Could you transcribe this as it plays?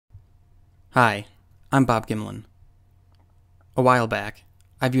Hi, I'm Bob Gymlan. A while back,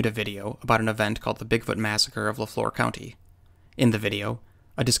 I viewed a video about an event called the Bigfoot Massacre of LeFlore County. In the video,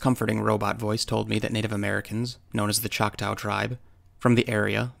 a discomforting robot voice told me that Native Americans, known as the Choctaw tribe, from the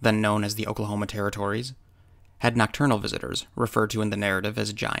area then known as the Oklahoma Territories, had nocturnal visitors referred to in the narrative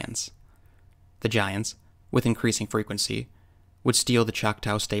as giants. The giants, with increasing frequency, would steal the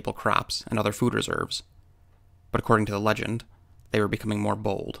Choctaw staple crops and other food reserves. But according to the legend, they were becoming more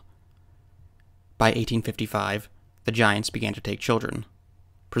bold. By 1855, the giants began to take children,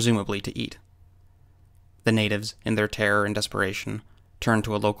 presumably to eat. The natives, in their terror and desperation, turned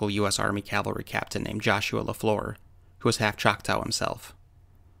to a local U.S. Army cavalry captain named Joshua LeFlore, who was half Choctaw himself.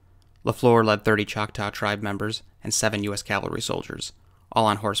 LeFlore led 30 Choctaw tribe members and 7 U.S. cavalry soldiers, all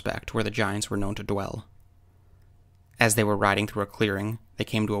on horseback to where the giants were known to dwell. As they were riding through a clearing, they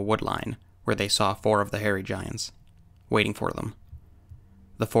came to a wood line where they saw 4 of the hairy giants, waiting for them.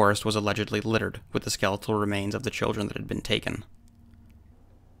 The forest was allegedly littered with the skeletal remains of the children that had been taken.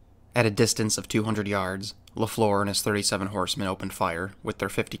 At a distance of 200 yards, LeFlore and his 37 horsemen opened fire with their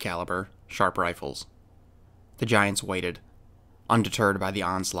 .50 caliber SHARPE rifles. The giants waited, undeterred by the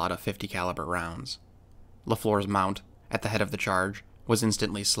onslaught of .50 caliber rounds. LeFlore's mount, at the head of the charge, was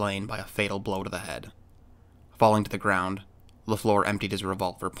instantly slain by a fatal blow to the head. Falling to the ground, LeFlore emptied his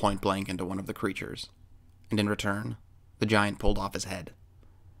revolver point blank into one of the creatures, and in return, the giant pulled off his head.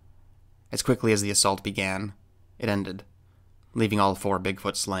 As quickly as the assault began, it ended, leaving all 4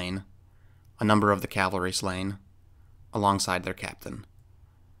 Bigfoot slain, a number of the cavalry slain, alongside their captain.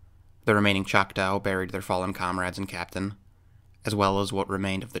 The remaining Choctaw buried their fallen comrades and captain, as well as what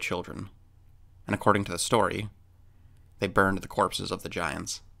remained of the children, and according to the story, they burned the corpses of the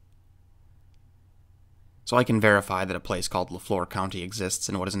giants. So I can verify that a place called LeFlore County exists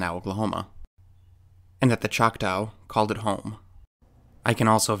in what is now Oklahoma, and that the Choctaw called it home. I can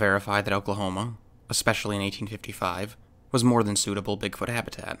also verify that Oklahoma, especially in 1855, was more than suitable Bigfoot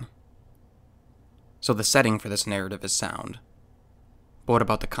habitat. So the setting for this narrative is sound. But what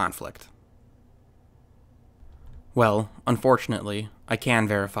about the conflict? Well, unfortunately, I can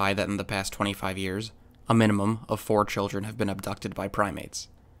verify that in the past 25 years, a minimum of 4 children have been abducted by primates.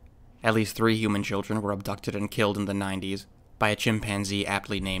 At least 3 human children were abducted and killed in the 90s by a chimpanzee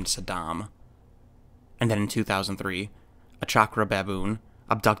aptly named Saddam. And then in 2003, a chakra baboon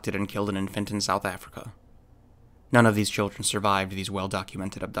abducted and killed an infant in South Africa. None of these children survived these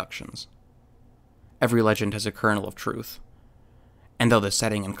well-documented abductions. Every legend has a kernel of truth, and though the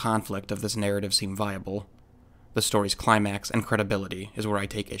setting and conflict of this narrative seem viable, the story's climax and credibility is where I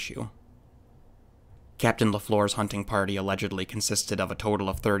take issue. Captain LeFlore's hunting party allegedly consisted of a total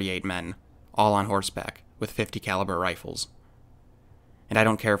of 38 men, all on horseback, with .50 caliber rifles. And I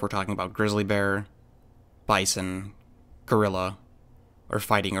don't care if we're talking about grizzly bear, bison, gorilla, or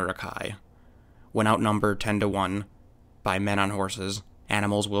fighting urukai. When outnumbered 10 to 1 by men on horses,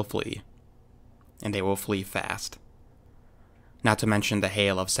 animals will flee. And they will flee fast. Not to mention the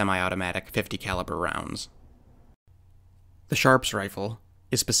hail of semi-automatic .50 caliber rounds. The SHARPE rifle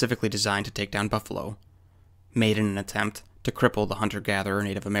is specifically designed to take down buffalo, made in an attempt to cripple the hunter-gatherer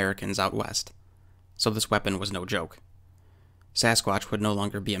Native Americans out west. So this weapon was no joke. Sasquatch would no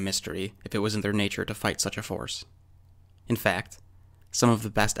longer be a mystery if it was in their nature to fight such a force. In fact, some of the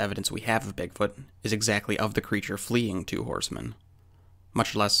best evidence we have of Bigfoot is exactly of the creature fleeing 2 horsemen,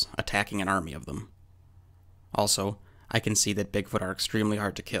 much less attacking an army of them. Also, I can see that Bigfoot are extremely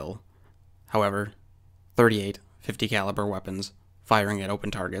hard to kill. However, 38 .50 caliber weapons firing at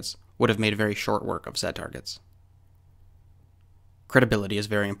open targets would have made very short work of said targets. Credibility is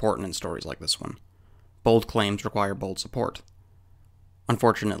very important in stories like this one. Bold claims require bold support.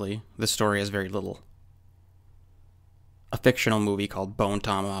 Unfortunately, this story has very little. A fictional movie called Bone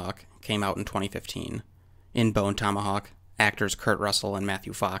Tomahawk came out in 2015. In Bone Tomahawk, actors Kurt Russell and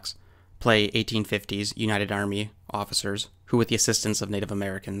Matthew Fox play 1850s United Army officers who, with the assistance of Native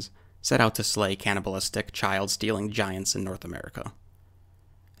Americans, set out to slay cannibalistic, child-stealing giants in North America.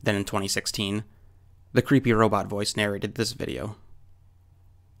 Then in 2016, the creepy robot voice narrated this video.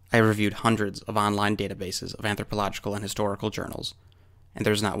 I reviewed hundreds of online databases of anthropological and historical journals, and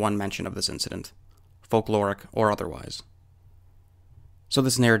there's not one mention of this incident, folkloric or otherwise. So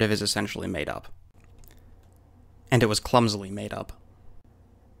this narrative is essentially made up. And it was clumsily made up.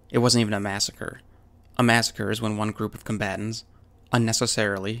 It wasn't even a massacre. A massacre is when one group of combatants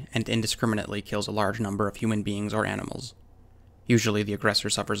unnecessarily and indiscriminately kills a large number of human beings or animals. Usually the aggressor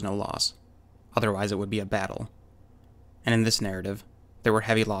suffers no loss. Otherwise it would be a battle. And in this narrative, there were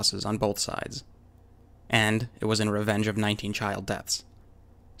heavy losses on both sides. And it was in revenge of 19 child deaths.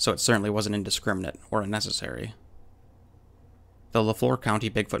 So it certainly wasn't indiscriminate or unnecessary. The LeFlore County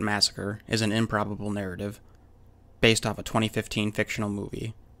Bigfoot Massacre is an improbable narrative based off a 2015 fictional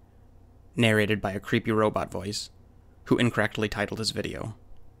movie, narrated by a creepy robot voice who incorrectly titled his video.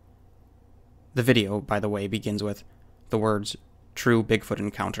 The video, by the way, begins with the words, "True Bigfoot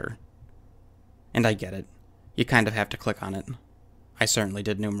Encounter." And I get it. You kind of have to click on it. I certainly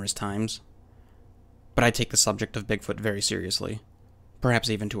did numerous times. But I take the subject of Bigfoot very seriously, perhaps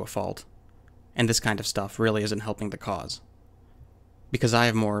even to a fault. And this kind of stuff really isn't helping the cause, because I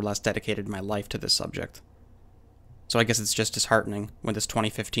have more or less dedicated my life to this subject. So I guess it's just disheartening when this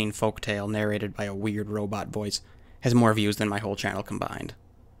 2015 folktale narrated by a weird robot voice has more views than my whole channel combined.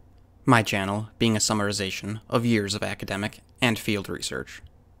 My channel being a summarization of years of academic and field research.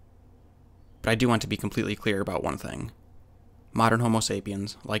 But I do want to be completely clear about one thing. Modern Homo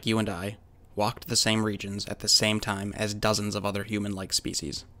sapiens, like you and I, walked the same regions at the same time as dozens of other human-like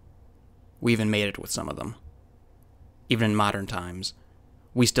species. We even made it with some of them. Even in modern times,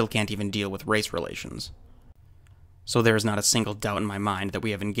 we still can't even deal with race relations. So there is not a single doubt in my mind that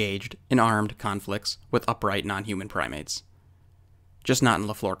we have engaged in armed conflicts with upright non-human primates. Just not in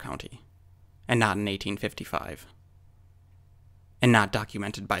LeFlore County, and not in 1855. And not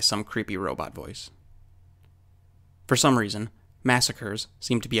documented by some creepy robot voice. For some reason, massacres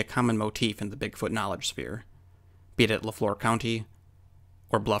seem to be a common motif in the Bigfoot knowledge sphere, be it at LeFlore County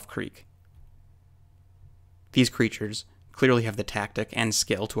or Bluff Creek. These creatures clearly have the tactic and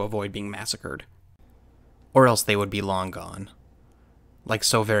skill to avoid being massacred, or else they would be long gone, like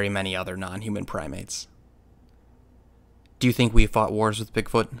so very many other non-human primates. Do you think we fought wars with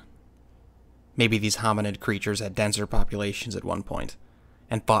Bigfoot? Maybe these hominid creatures had denser populations at one point,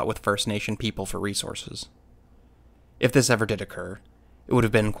 and fought with First Nation people for resources. If this ever did occur, it would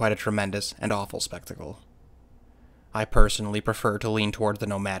have been quite a tremendous and awful spectacle. I personally prefer to lean toward the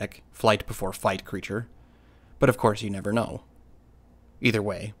nomadic, flight-before-fight creature, but of course you never know. Either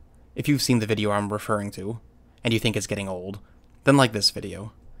way, if you've seen the video I'm referring to, and you think it's getting old, then like this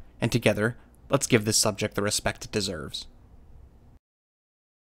video, and together, let's give this subject the respect it deserves.